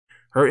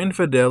Her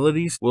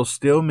infidelities will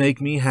still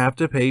make me have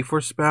to pay for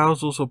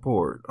spousal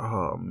support.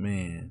 Oh,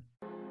 man.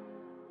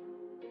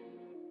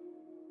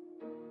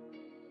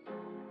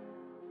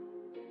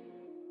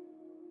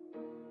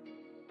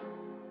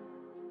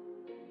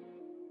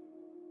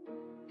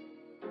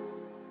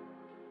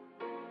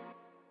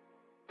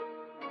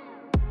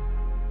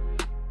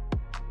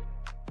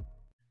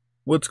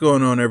 What's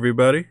going on,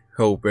 everybody?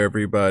 Hope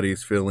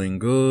everybody's feeling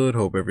good.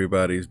 Hope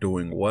everybody's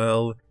doing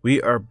well.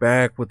 We are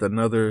back with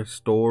another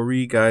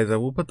story. Guys, I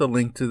will put the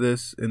link to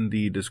this in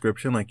the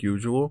description like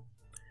usual.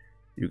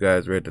 You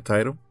guys read the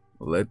title?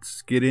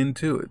 Let's get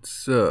into it.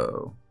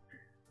 So,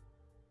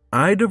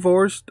 I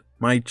divorced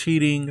my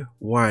cheating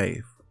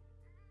wife.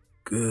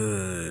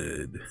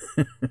 Good.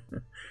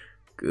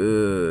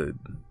 Good.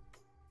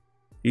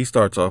 He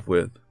starts off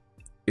with,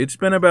 "It's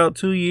been about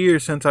 2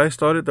 years since I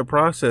started the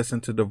process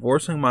into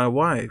divorcing my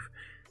wife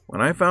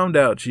when I found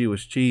out she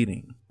was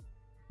cheating.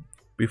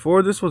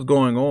 Before this was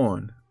going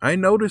on, I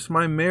noticed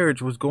my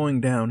marriage was going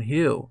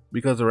downhill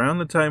because around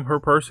the time her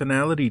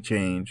personality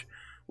changed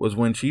was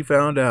when she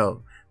found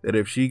out that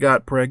if she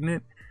got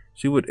pregnant,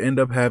 she would end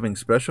up having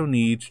special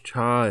needs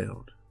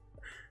child.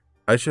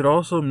 I should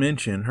also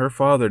mention her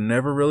father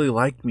never really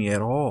liked me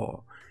at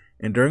all,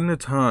 and during the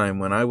time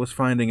when I was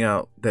finding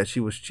out that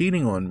she was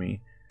cheating on me,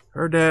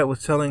 her dad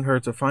was telling her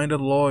to find a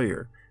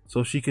lawyer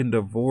so she can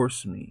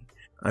divorce me.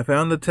 I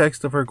found the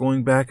text of her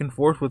going back and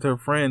forth with her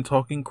friend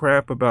talking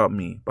crap about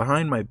me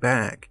behind my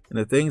back and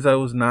the things I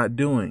was not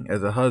doing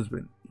as a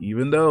husband,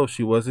 even though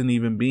she wasn't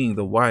even being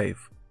the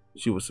wife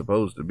she was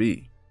supposed to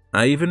be.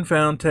 I even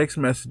found text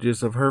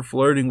messages of her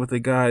flirting with a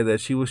guy that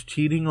she was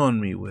cheating on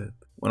me with.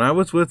 When I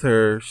was with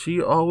her, she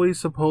always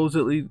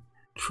supposedly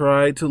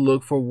tried to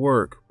look for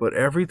work, but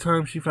every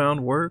time she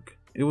found work,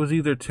 it was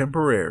either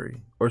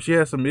temporary or she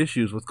has some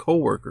issues with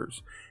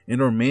coworkers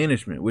and or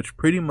management, which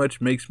pretty much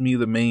makes me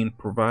the main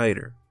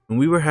provider. When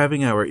we were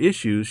having our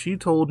issues, she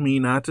told me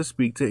not to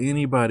speak to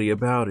anybody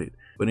about it,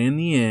 but in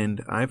the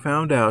end, I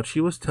found out she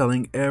was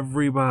telling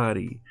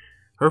everybody.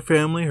 Her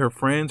family, her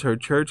friends, her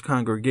church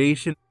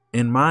congregation,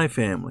 and my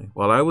family,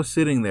 while I was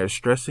sitting there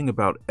stressing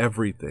about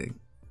everything.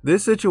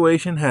 This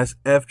situation has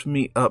effed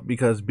me up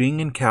because being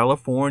in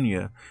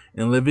California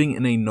and living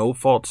in a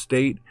no-fault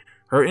state,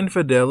 her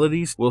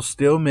infidelities will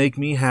still make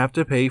me have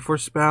to pay for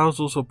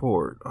spousal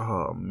support.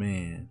 Oh,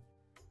 man.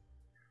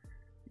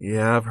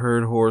 Yeah, I've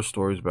heard horror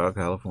stories about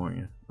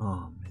California.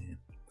 Oh, man.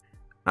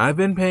 I've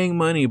been paying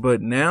money,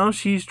 but now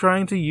she's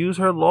trying to use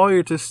her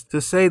lawyer to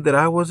say that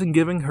I wasn't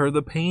giving her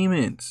the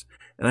payments.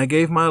 And I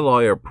gave my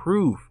lawyer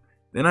proof.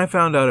 Then I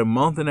found out a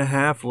month and a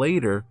half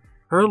later,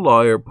 her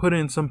lawyer put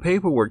in some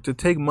paperwork to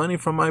take money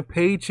from my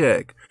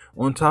paycheck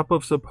on top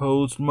of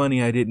supposed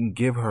money I didn't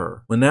give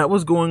her. When that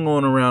was going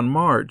on around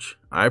March,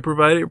 I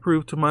provided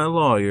proof to my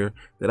lawyer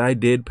that I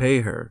did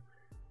pay her.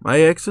 My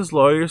ex's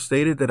lawyer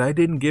stated that I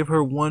didn't give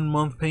her 1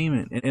 month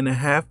payment and a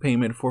half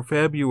payment for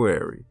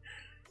February.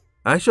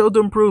 I showed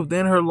them proof,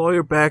 then her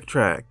lawyer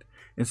backtracked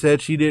and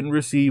said she didn't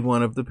receive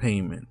one of the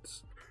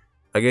payments.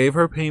 I gave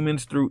her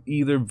payments through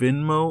either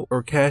Venmo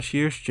or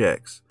cashier's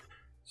checks,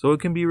 so it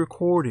can be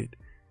recorded.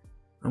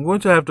 I'm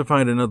going to have to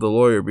find another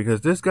lawyer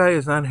because this guy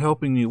is not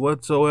helping me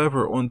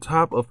whatsoever, on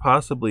top of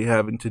possibly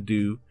having to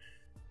do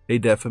a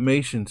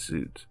defamation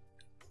suit.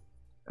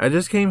 I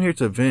just came here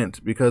to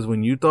vent because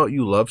when you thought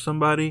you loved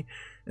somebody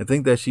and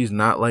think that she's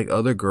not like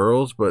other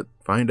girls, but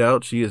find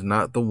out she is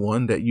not the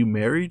one that you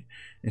married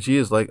and she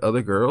is like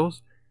other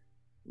girls,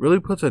 really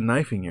puts a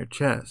knife in your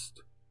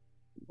chest.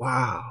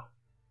 Wow.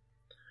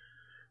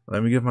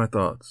 Let me give my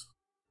thoughts.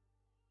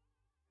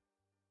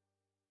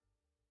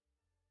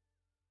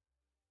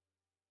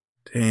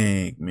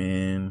 Dang,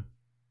 man.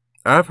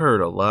 I've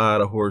heard a lot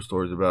of horror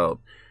stories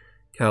about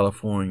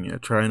California,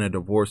 trying to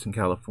divorce in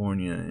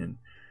California, and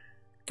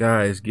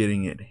guys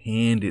getting it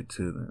handed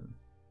to them.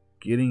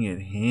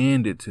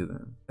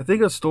 I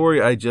think a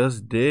story I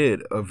just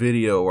did, a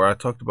video where I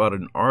talked about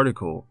an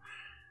article.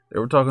 They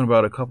were talking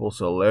about a couple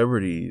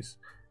celebrities.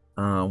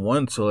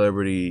 One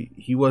celebrity,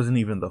 he wasn't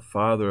even the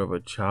father of a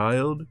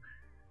child,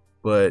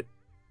 but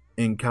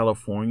in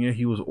California,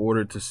 he was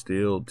ordered to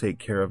still take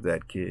care of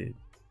that kid.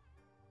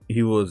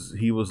 He was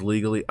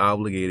legally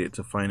obligated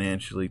to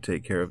financially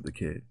take care of the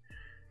kid.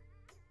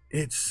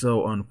 It's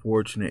so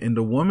unfortunate. And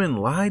the woman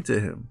lied to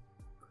him.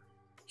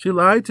 She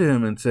lied to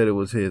him and said it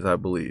was his, I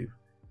believe.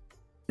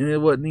 And it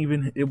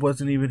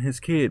wasn't even his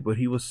kid, but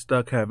he's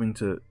stuck having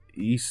to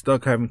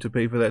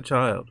pay for that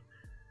child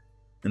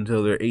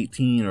until they're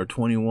 18 or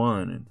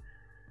 21. And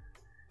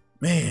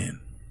man,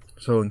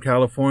 so in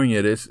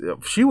California,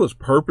 she was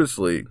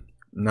purposely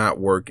not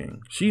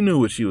working. She knew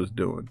what she was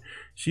doing.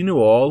 She knew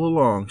all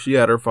along. She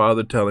had her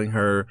father telling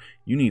her,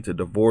 you need to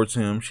divorce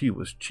him. She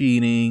was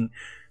cheating.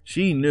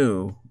 She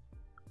knew,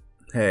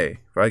 hey,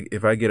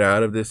 if I get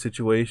out of this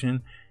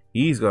situation,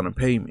 he's going to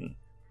pay me.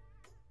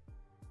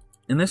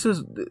 And this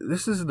is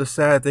the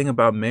sad thing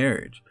about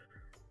marriage.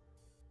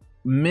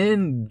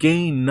 Men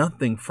gain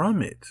nothing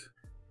from it.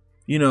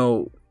 You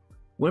know,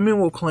 women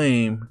will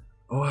claim,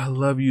 oh, I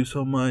love you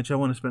so much. I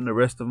want to spend the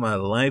rest of my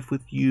life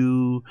with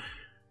you.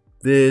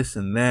 this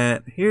and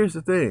that. Here's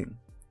the thing.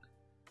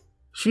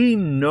 She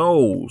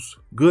knows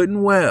good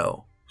and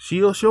well.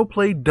 She'll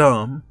play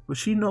dumb, but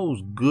she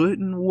knows good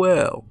and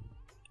well.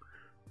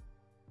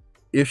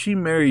 If she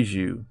marries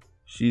you,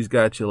 she's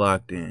got you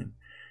locked in.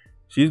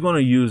 She's going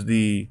to use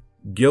the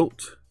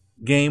guilt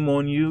game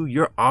on you.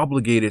 You're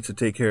obligated to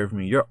take care of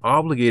me. You're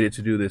obligated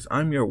to do this.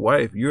 I'm your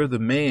wife. You're the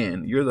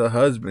man. You're the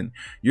husband.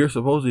 You're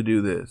supposed to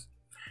do this.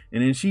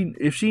 And then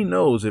if she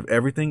knows, if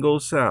everything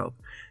goes south,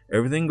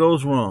 everything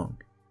goes wrong,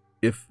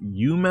 if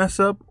you mess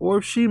up or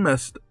if she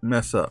mess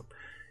up,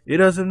 it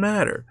doesn't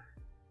matter.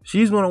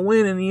 She's going to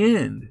win in the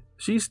end.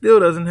 She still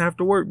doesn't have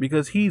to work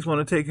because he's going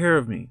to take care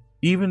of me,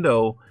 even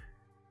though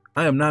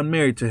I am not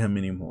married to him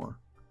anymore.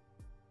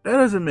 That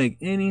doesn't make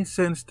any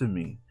sense to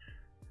me.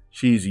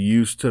 She's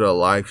used to the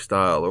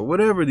lifestyle or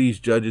whatever these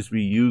judges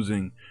be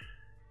using,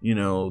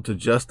 to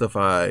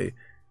justify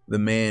the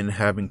man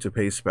having to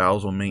pay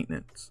spousal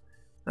maintenance.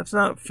 That's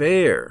not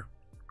fair.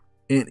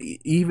 And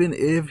even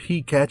if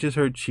he catches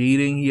her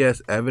cheating, he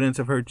has evidence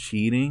of her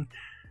cheating,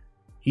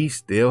 he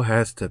still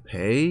has to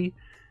pay.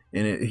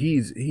 And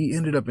he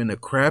ended up in a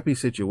crappy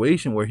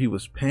situation where he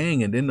was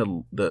paying, and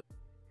then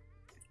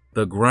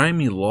the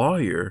grimy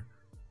lawyer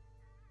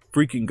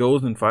freaking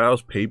goes and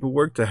files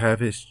paperwork to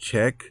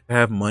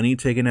have money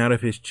taken out of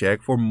his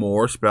check for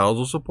more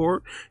spousal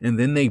support, and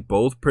then they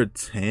both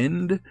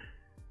pretend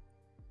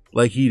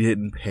like he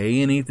didn't pay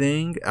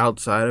anything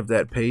outside of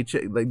that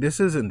paycheck. Like,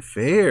 this isn't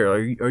fair.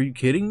 Are you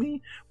kidding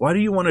me? Why do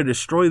you want to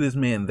destroy this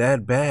man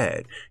that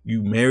bad?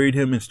 You married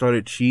him and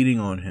started cheating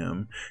on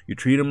him. You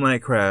treat him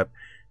like crap.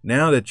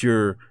 Now that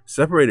you're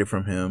separated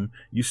from him,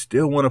 you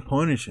still want to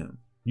punish him.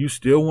 You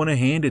still want to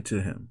hand it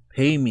to him.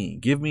 Pay me.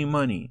 Give me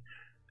money.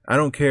 I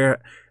don't care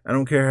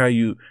how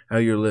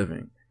you're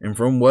living. And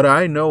from what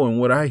I know and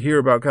what I hear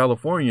about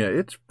California,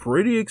 it's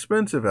pretty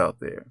expensive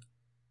out there.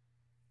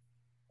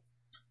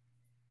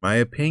 My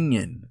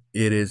opinion,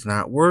 it is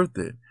not worth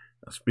it.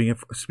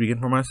 Speaking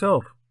for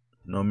myself.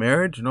 No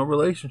marriage, no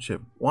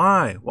relationship.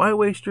 Why? Why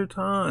waste your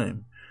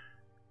time?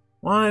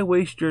 Why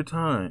waste your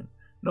time?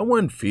 No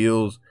one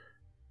feels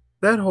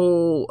that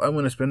whole, I'm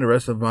going to spend the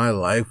rest of my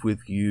life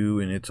with you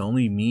and it's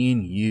only me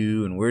and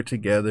you and we're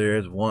together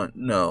as one.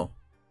 No,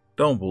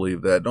 don't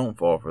believe that. Don't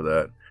fall for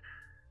that.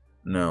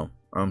 No,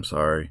 I'm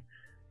sorry.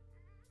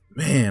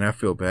 Man, I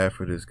feel bad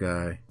for this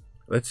guy.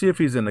 Let's see if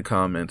he's in the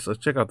comments.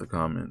 Let's check out the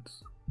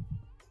comments.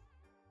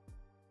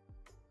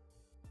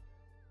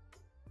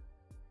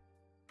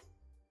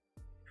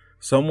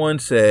 Someone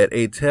said,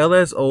 a tale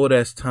as old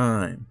as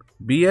time.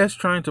 BS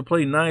trying to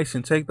play nice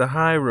and take the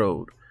high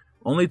road,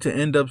 only to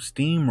end up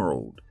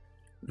steamrolled.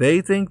 They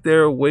think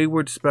their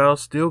wayward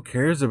spouse still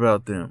cares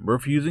about them,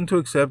 refusing to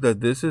accept that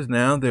this is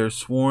now their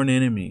sworn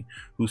enemy,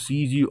 who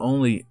sees you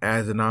only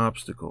as an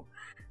obstacle.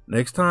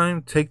 Next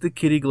time, take the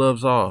kitty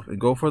gloves off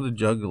and go for the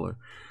jugular.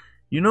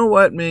 You know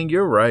what, man?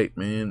 You're right,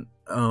 man.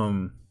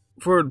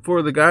 For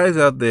the guys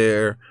out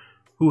there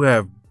who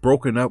have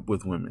broken up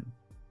with women,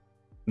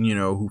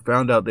 who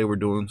found out they were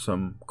doing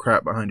some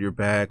crap behind your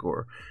back,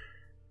 or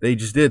they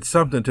just did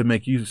something to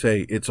make you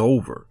say it's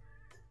over,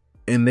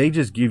 and they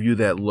just give you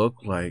that look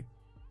like,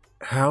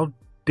 how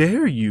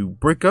dare you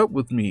break up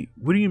with me?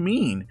 What do you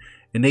mean?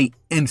 And they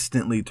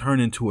instantly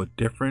turn into a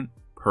different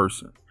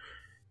person.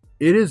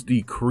 It is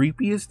the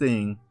creepiest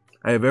thing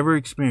I have ever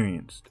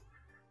experienced.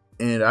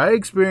 And I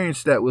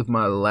experienced that with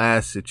my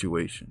last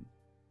situation.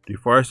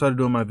 Before I started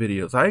doing my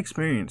videos, I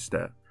experienced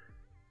that.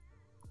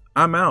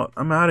 I'm out.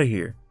 I'm out of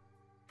here.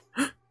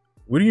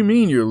 What do you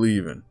mean you're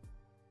leaving?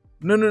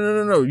 No.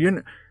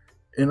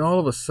 And all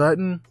of a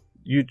sudden,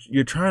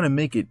 you're trying to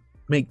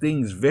make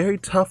things very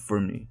tough for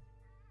me.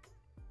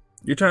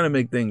 You tried to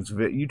make things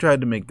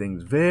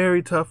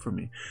very tough for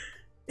me.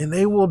 And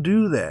they will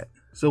do that.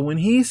 So when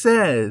he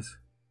says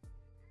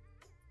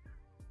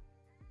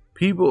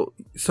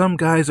some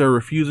guys are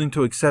refusing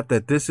to accept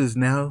that this is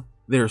now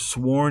their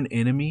sworn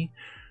enemy,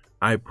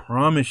 I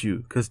promise you,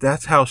 because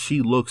that's how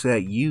she looks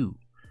at you.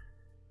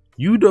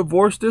 You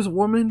divorce this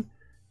woman,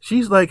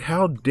 she's like,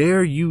 how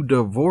dare you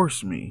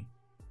divorce me?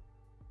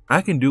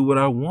 I can do what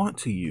I want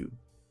to you.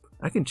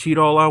 I can cheat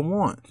all I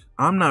want.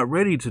 I'm not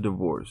ready to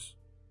divorce.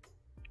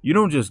 You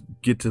don't just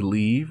get to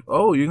leave.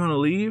 Oh, you're going to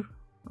leave?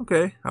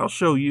 Okay, I'll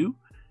show you.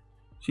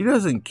 She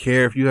doesn't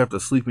care if you have to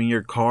sleep in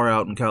your car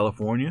out in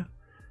California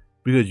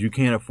because you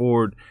can't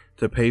afford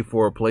to pay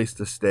for a place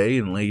to stay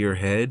and lay your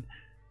head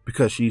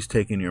because she's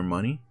taking your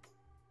money.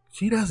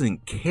 She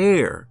doesn't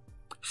care.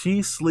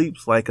 She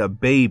sleeps like a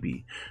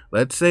baby.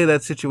 Let's say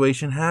that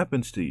situation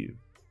happens to you.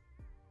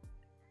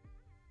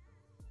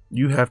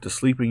 You have to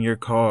sleep in your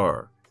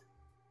car,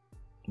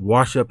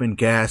 wash up in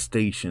gas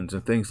stations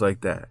and things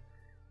like that.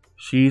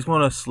 She's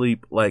going to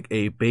sleep like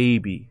a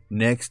baby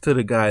next to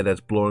the guy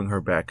that's blowing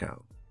her back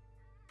out.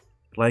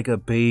 Like a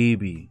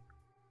baby.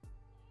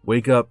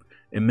 Wake up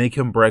and make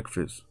him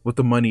breakfast with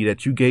the money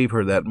that you gave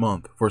her that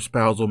month for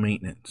spousal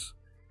maintenance.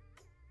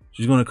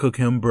 She's going to cook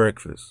him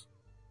breakfast.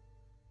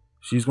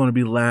 She's going to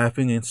be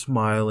laughing and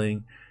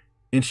smiling,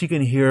 and she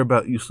can hear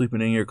about you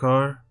sleeping in your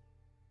car.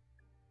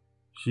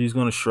 She's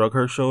going to shrug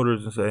her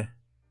shoulders and say,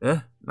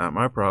 not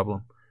my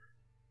problem.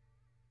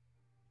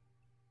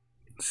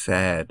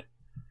 Sad.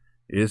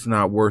 It's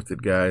not worth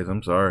it, guys.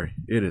 I'm sorry.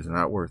 It is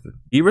not worth it.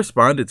 He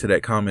responded to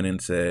that comment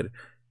and said,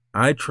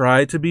 I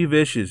tried to be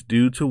vicious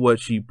due to what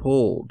she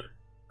pulled.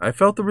 I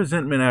felt the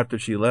resentment after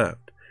she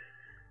left.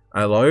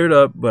 I lawyered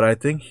up, but I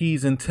think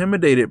he's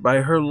intimidated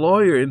by her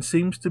lawyer and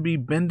seems to be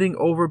bending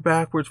over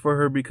backwards for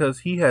her because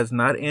he has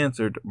not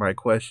answered my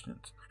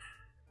questions.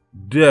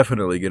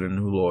 Definitely get a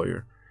new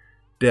lawyer.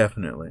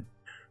 Definitely.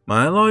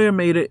 My lawyer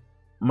made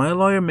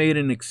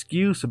an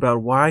excuse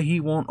about why he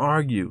won't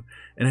argue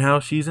and how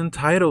she's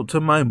entitled to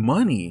my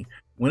money.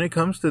 When it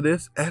comes to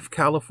this, F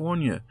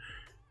California.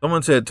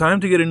 Someone said,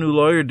 time to get a new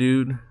lawyer,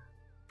 dude.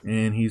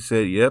 And he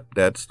said, yep,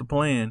 that's the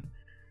plan.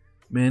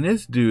 Man,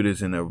 this dude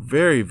is in a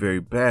very,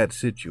 very bad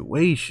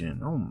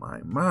situation. Oh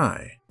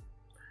my.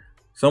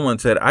 Someone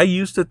said, I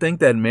used to think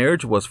that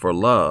marriage was for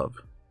love.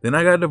 Then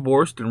I got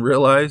divorced and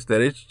realized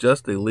that it's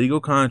just a legal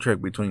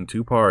contract between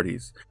two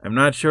parties. I'm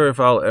not sure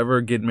if I'll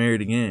ever get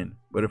married again,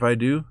 but if I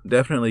do,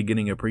 definitely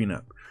getting a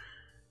prenup.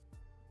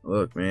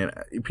 Look, man,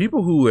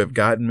 people who have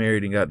gotten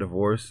married and got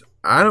divorced,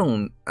 I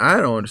don't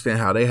understand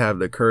how they have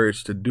the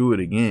courage to do it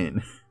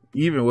again,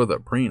 even with a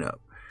prenup.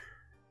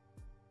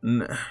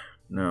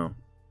 No.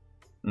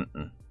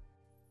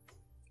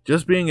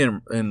 Just being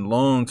in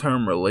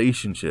long-term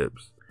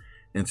relationships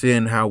and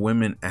seeing how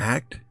women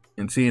act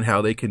and seeing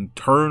how they can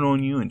turn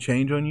on you and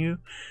change on you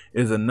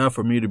is enough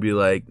for me to be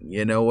like,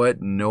 you know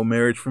what? No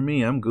marriage for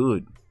me. I'm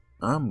good.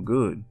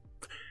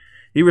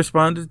 He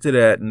responded to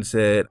that and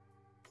said,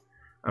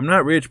 I'm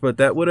not rich, but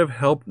that would have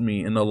helped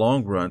me in the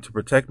long run to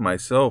protect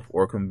myself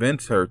or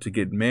convince her to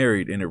get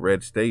married in a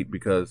red state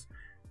because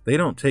they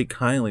don't take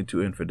kindly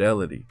to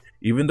infidelity.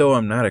 Even though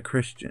I'm not a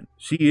Christian,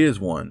 she is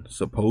one,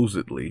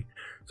 supposedly.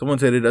 Someone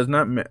said it does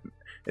not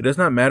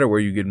matter where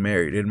you get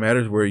married. It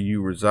matters where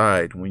you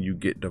reside when you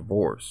get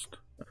divorced.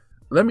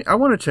 I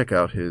want to check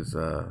out his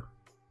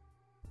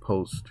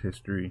post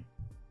history.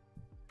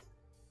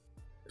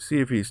 See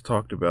if he's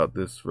talked about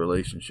this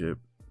relationship.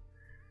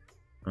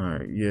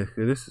 Alright, yeah,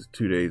 this is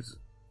 2 days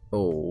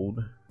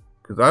old.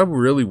 Because I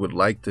really would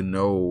like to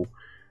know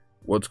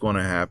what's going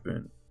to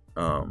happen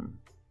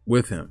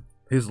with him.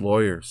 His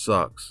lawyer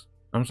sucks.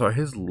 I'm sorry,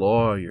 his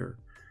lawyer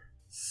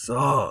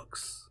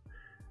sucks.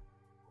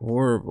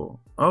 Horrible.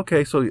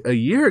 Okay, so a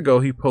year ago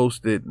he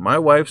posted, my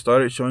wife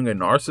started showing a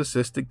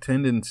narcissistic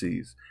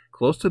tendencies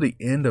close to the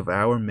end of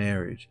our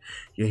marriage.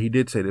 Yeah, he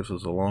did say this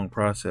was a long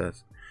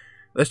process.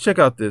 Let's check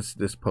out this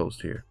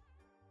post here.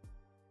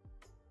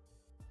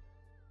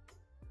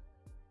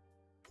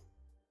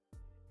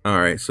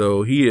 Alright,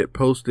 so he had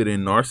posted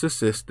in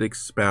narcissistic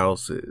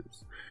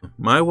spouses.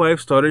 My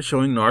wife started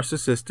showing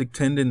narcissistic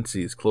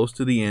tendencies close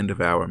to the end of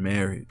our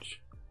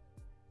marriage.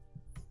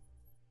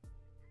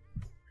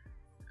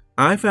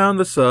 I found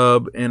the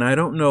sub and I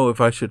don't know if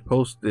I should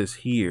post this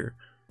here.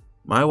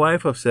 My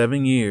wife of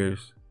 7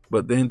 years,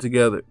 but been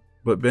together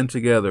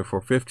for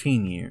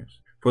 15 years.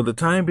 For the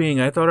time being,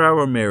 I thought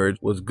our marriage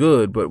was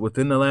good, but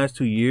within the last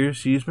 2 years,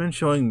 she's been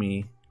showing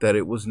me that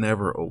it was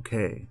never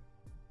okay.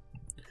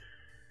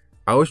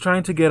 I was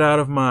trying to get out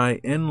of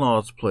my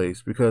in-laws'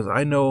 place because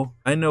I know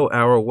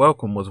our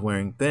welcome was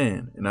wearing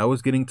thin, and I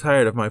was getting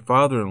tired of my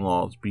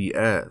father-in-law's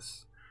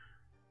BS.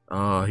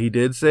 He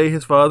did say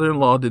his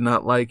father-in-law did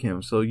not like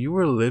him, so you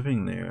were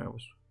living there.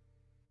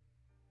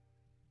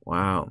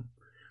 Wow.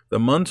 The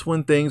months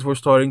when things were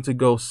starting to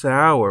go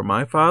sour,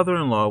 my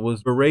father-in-law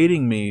was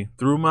berating me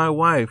through my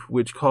wife,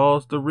 which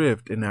caused the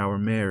rift in our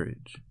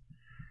marriage.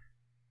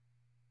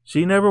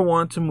 She never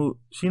wanted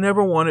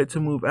to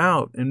move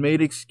out and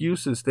made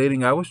excuses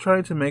stating I was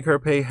trying to make her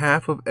pay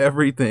half of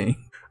everything.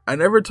 I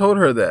never told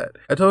her that.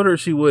 I told her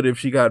she would if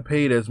she got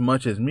paid as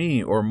much as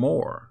me or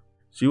more.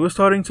 She was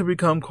starting to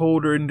become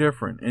colder and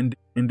different and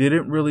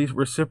didn't really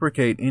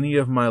reciprocate any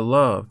of my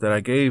love that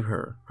I gave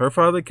her. Her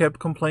father kept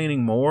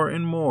complaining more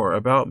and more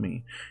about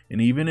me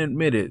and even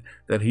admitted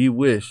that he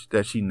wished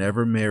that she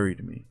never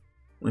married me.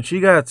 When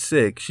she got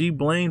sick, she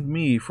blamed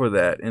me for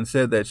that and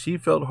said that she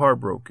felt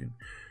heartbroken.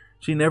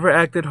 She never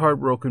acted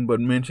heartbroken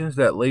but mentions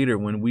that later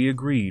when we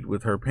agreed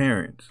with her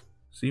parents.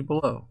 See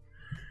below.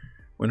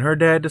 When her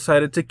dad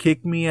decided to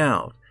kick me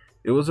out,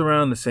 it was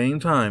around the same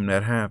time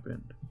that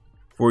happened.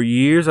 For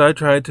years I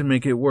tried to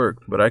make it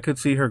work, but I could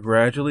see her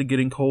gradually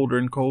getting colder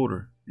and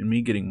colder and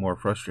me getting more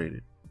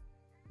frustrated.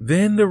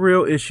 Then the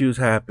real issues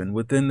happened.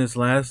 Within this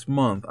last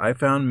month, I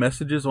found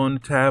messages on the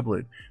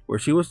tablet where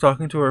she was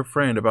talking to her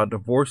friend about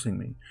divorcing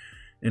me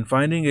and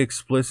finding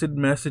explicit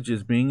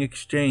messages being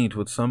exchanged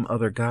with some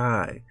other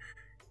guy.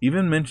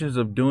 Even mentions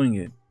of doing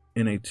it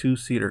in a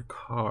 2-seater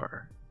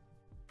car.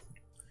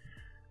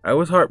 I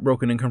was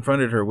heartbroken and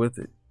confronted her with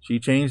it. She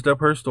changed up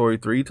her story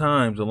 3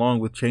 times along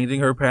with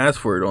changing her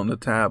password on the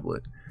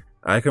tablet.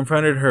 I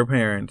confronted her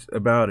parents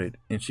about it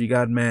and she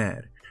got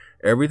mad.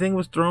 Everything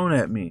was thrown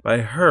at me by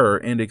her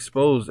and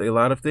exposed a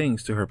lot of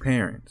things to her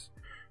parents.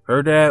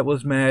 Her dad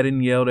was mad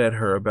and yelled at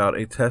her about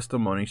a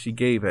testimony she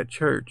gave at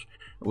church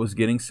and was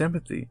getting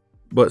sympathy.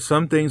 But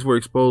some things were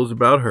exposed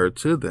about her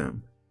to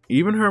them.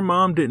 Even her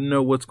mom didn't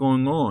know what's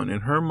going on,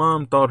 and her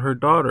mom thought her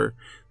daughter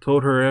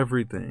told her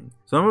everything.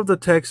 Some of the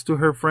texts to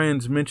her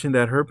friends mentioned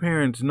that her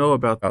parents know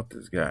about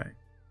this guy.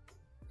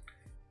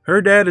 Her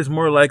dad is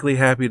more likely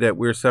happy that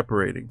we're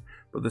separating,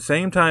 but at the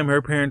same time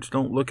her parents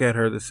don't look at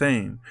her the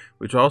same,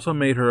 which also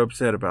made her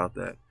upset about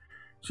that.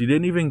 She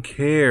didn't even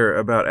care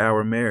about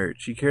our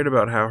marriage. She cared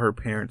about how her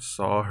parents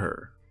saw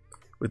her.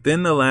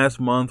 Within the last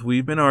month,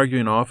 we've been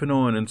arguing off and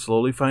on and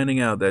slowly finding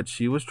out that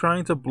she was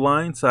trying to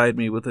blindside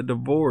me with a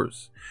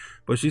divorce.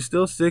 But she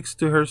still sticks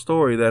to her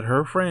story that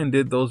her friend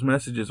did those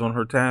messages on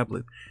her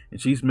tablet and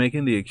she's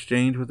making the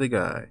exchange with a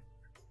guy.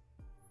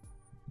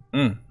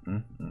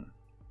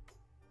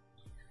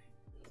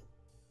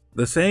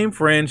 The same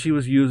friend she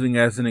was using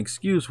as an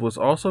excuse was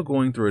also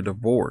going through a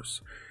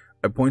divorce.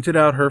 I pointed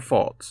out her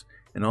faults,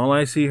 and all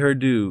I see her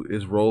do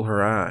is roll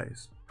her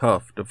eyes,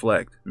 huff,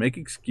 deflect, make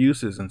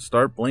excuses, and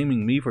start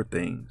blaming me for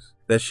things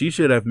that she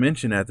should have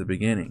mentioned at the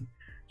beginning.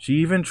 She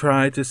even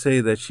tried to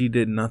say that she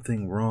did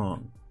nothing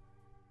wrong.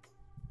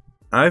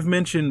 I've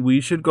mentioned we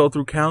should go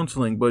through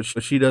counseling, but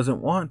she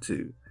doesn't want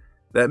to.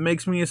 That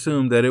makes me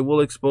assume that it will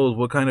expose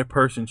what kind of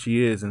person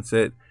she is, and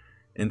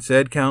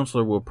said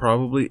counselor will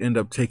probably end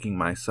up taking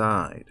my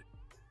side.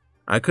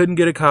 I couldn't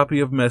get a copy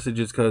of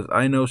messages because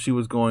I know she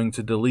was going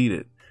to delete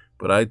it,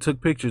 but I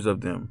took pictures of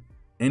them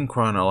in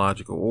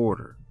chronological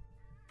order.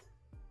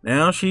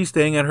 Now she's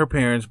staying at her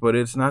parents', but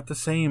it's not the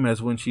same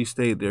as when she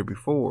stayed there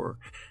before.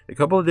 A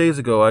couple of days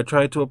ago, I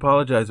tried to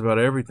apologize about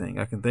everything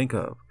I can think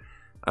of.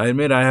 I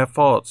admit I have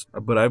faults,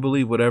 but I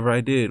believe whatever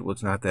I did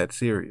was not that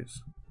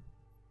serious.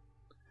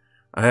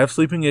 I have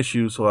sleeping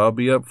issues, so I'll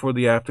be up for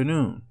the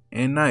afternoon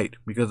and night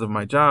because of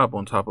my job,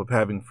 on top of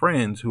having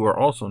friends who are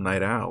also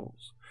night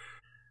owls.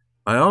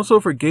 I also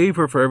forgave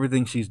her for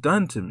everything she's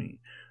done to me.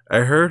 I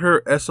heard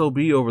her SOB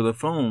over the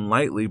phone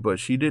lightly, but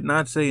she did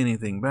not say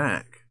anything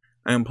back.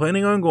 I am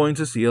planning on going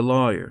to see a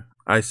lawyer.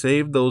 I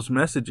saved those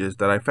messages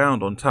that I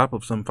found on top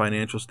of some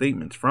financial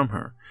statements from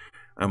her.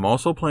 I'm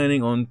also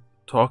planning on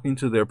talking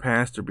to their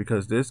pastor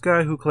because this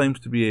guy who claims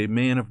to be a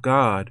man of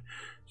God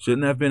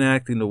shouldn't have been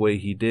acting the way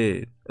he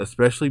did,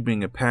 especially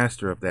being a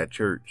pastor of that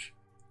church.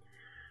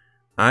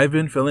 I've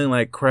been feeling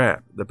like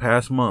crap the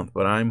past month,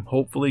 but I'm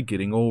hopefully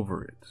getting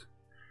over it.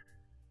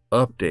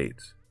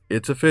 Updates.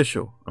 It's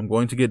official. I'm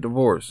going to get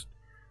divorced.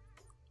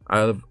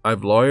 I've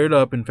lawyered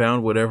up and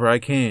found whatever I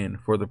can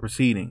for the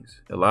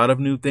proceedings. A lot of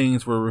new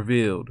things were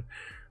revealed.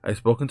 I've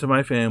spoken to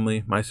my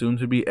family. My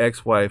soon-to-be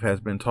ex-wife has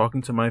been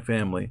talking to my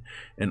family,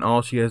 and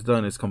all she has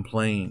done is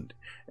complained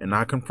and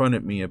not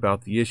confronted me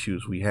about the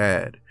issues we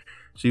had.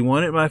 She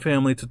wanted my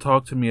family to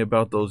talk to me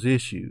about those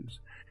issues.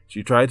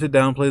 She tried to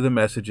downplay the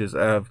messages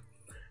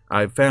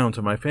I've found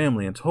to my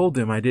family and told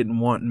them I didn't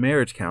want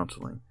marriage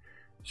counseling.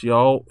 She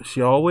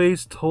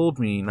always told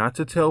me not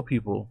to tell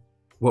people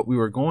what we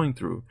were going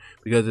through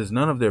because it's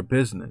none of their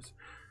business,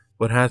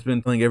 but has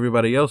been telling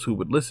everybody else who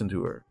would listen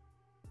to her.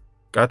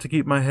 Got to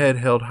keep my head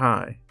held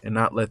high and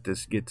not let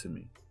this get to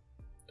me.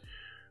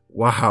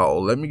 Wow,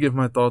 let me give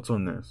my thoughts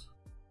on this.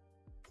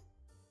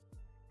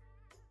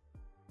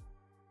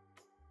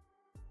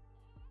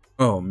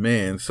 Oh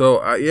man,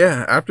 so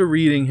yeah, after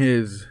reading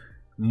his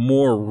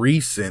more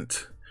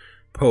recent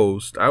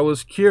post, I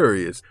was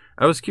curious.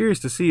 I was curious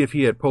to see if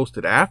he had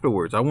posted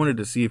afterwards. I wanted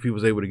to see if he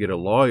was able to get a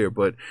lawyer,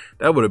 but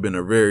that would have been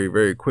a very,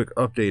 very quick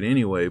update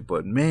anyway.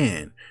 But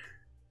man,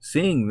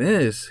 seeing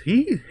this,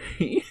 he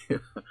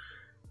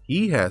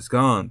has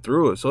gone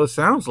through it. So it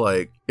sounds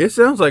like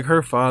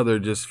her father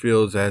just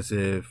feels as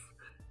if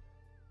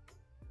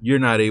you're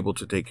not able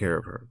to take care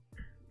of her.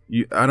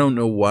 I don't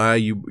know why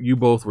you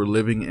both were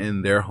living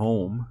in their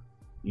home,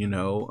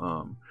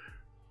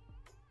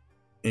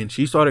 and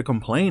she started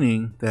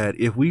complaining that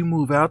if we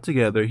move out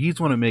together, he's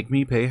going to make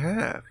me pay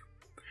half.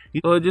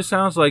 So it just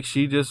sounds like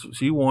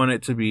she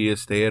wanted to be a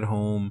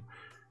stay-at-home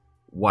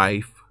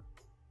wife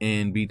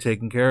and be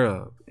taken care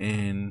of.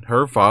 And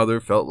her father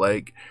felt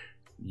like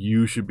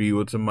you should be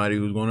with somebody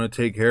who's going to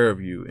take care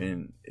of you,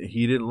 and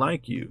he didn't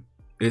like you.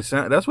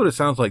 That's what it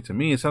sounds like to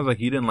me. It sounds like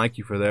he didn't like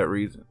you for that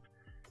reason.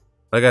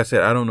 Like I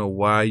said, I don't know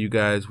why you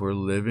guys were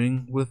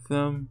living with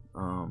them.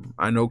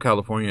 I know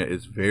California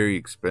is very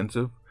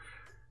expensive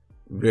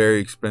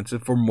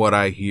from what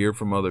I hear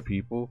from other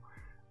people.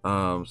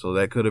 So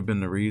that could have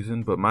been the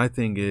reason. But my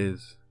thing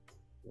is,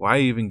 why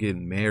even get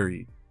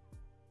married?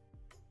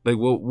 Like,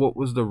 what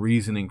was the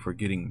reasoning for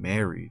getting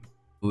married?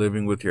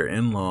 Living with your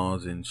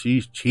in-laws, and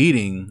she's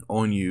cheating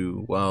on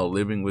you while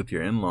living with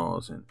your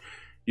in-laws. And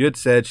you had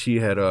said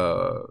she had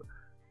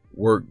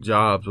work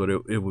jobs, but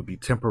it would be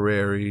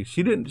temporary.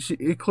 She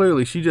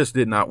just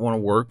did not want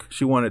to work.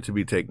 She wanted to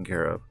be taken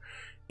care of.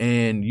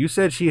 And you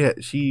said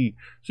she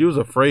was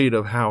afraid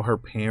of how her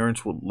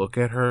parents would look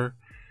at her.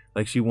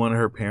 Like, she wanted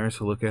her parents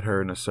to look at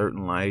her in a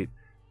certain light.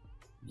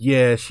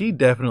 Yeah, she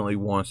definitely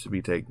wants to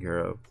be taken care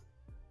of.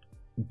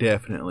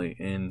 Definitely.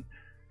 And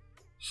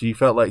she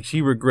felt like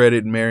she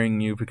regretted marrying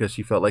you because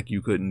she felt like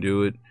you couldn't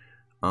do it.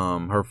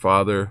 Her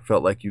father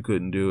felt like you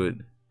couldn't do it.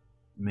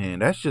 Man,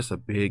 that's just a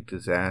big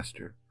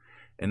disaster.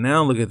 And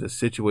now look at the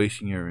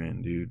situation you're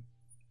in, dude.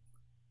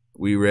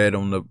 We read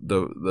on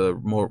the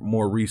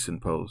more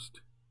recent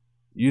post.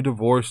 You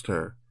divorced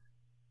her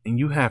and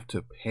you have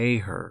to pay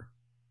her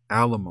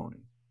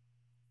alimony.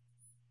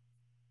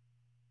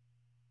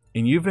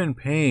 And you've been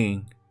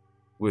paying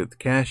with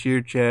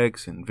cashier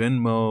checks and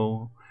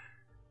Venmo,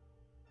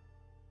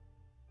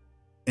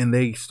 and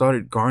they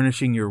started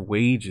garnishing your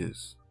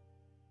wages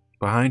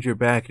behind your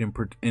back,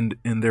 and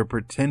they're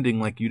pretending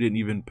like you didn't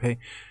even pay.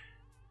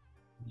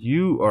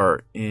 You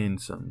are in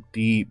some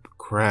deep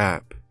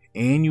crap,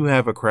 and you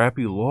have a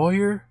crappy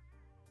lawyer?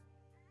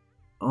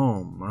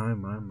 Oh my.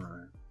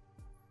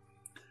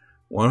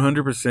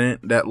 100%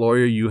 that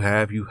lawyer you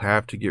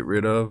have to get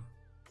rid of.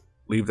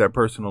 Leave that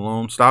person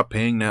alone. Stop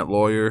paying that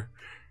lawyer.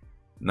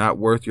 Not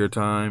worth your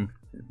time.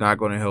 Not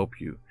going to help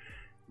you.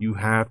 You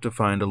have to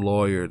find a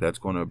lawyer that's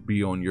going to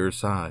be on your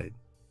side.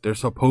 They're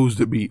supposed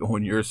to be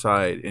on your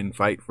side and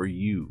fight for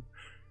you.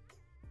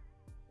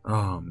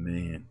 Oh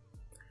man.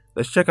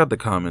 Let's check out the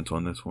comments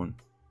on this one.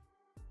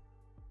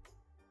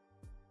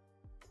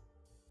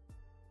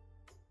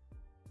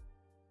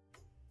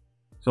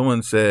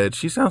 Someone said,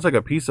 she sounds like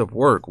a piece of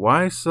work.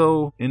 Why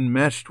so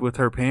enmeshed with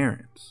her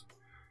parents?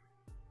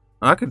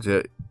 I can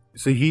tell.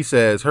 See, he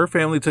says, her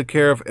family took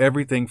care of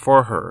everything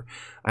for her.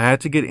 I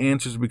had to get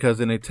answers because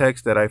in a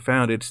text that I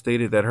found, it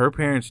stated that her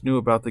parents knew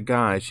about the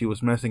guy she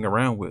was messing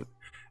around with.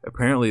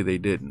 Apparently they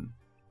didn't.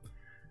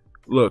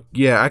 Look,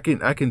 yeah, I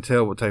can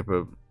tell what type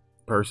of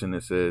person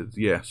this is.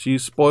 Yeah,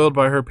 she's spoiled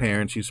by her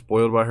parents. She's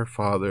spoiled by her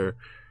father.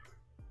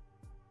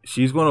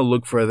 She's going to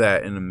look for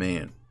that in a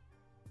man.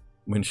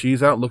 When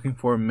she's out looking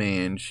for a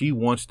man, she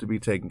wants to be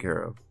taken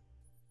care of.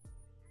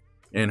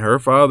 And her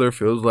father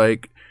feels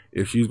like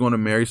if she's going to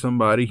marry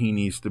somebody, he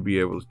needs to be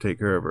able to take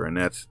care of her. And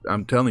that's,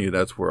 I'm telling you,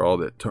 that's where all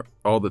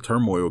the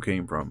turmoil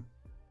came from.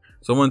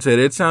 Someone said,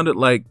 it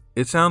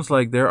sounds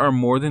like there are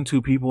more than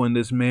two people in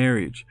this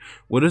marriage.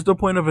 What is the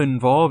point of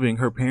involving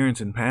her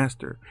parents and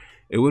pastor?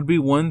 It would be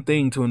one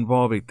thing to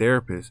involve a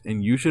therapist,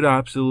 and you should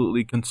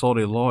absolutely consult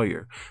a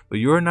lawyer. But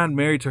you are not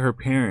married to her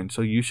parents,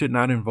 so you should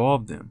not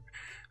involve them.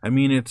 I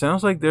mean, it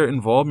sounds like their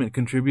involvement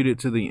contributed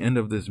to the end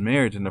of this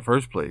marriage in the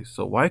first place,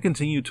 so why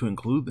continue to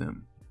include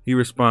them? He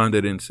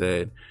responded and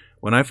said,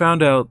 When I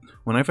found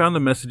the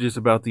messages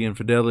about the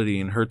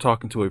infidelity and her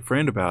talking to a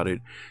friend about it,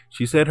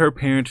 she said her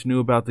parents knew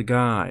about the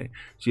guy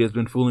she has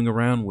been fooling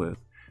around with.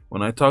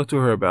 When I talked to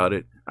her about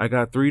it, I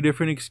got 3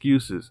 different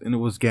excuses, and it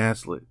was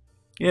gaslit.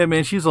 Yeah,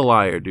 man, she's a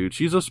liar, dude.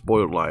 She's a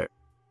spoiled liar.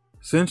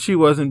 Since she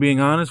wasn't being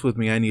honest with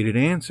me, I needed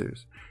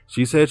answers.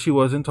 She said she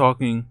wasn't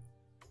talking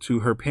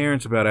to her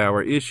parents about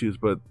our issues,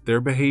 but their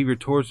behavior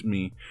towards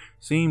me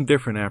seemed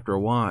different after a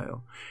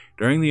while.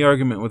 During the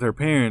argument with her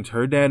parents,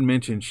 her dad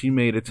mentioned she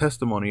made a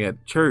testimony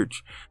at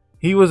church.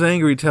 He was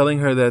angry, telling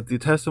her that the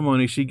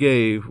testimony she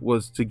gave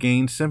was to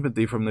gain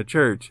sympathy from the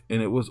church,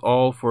 and it was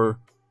all for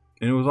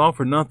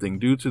nothing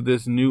due to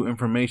this new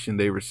information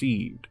they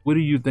received. What do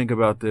you think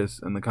about this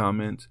in the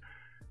comments?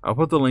 I'll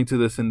put the link to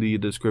this in the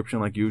description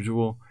like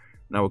usual,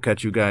 and I will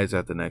catch you guys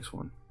at the next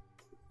one.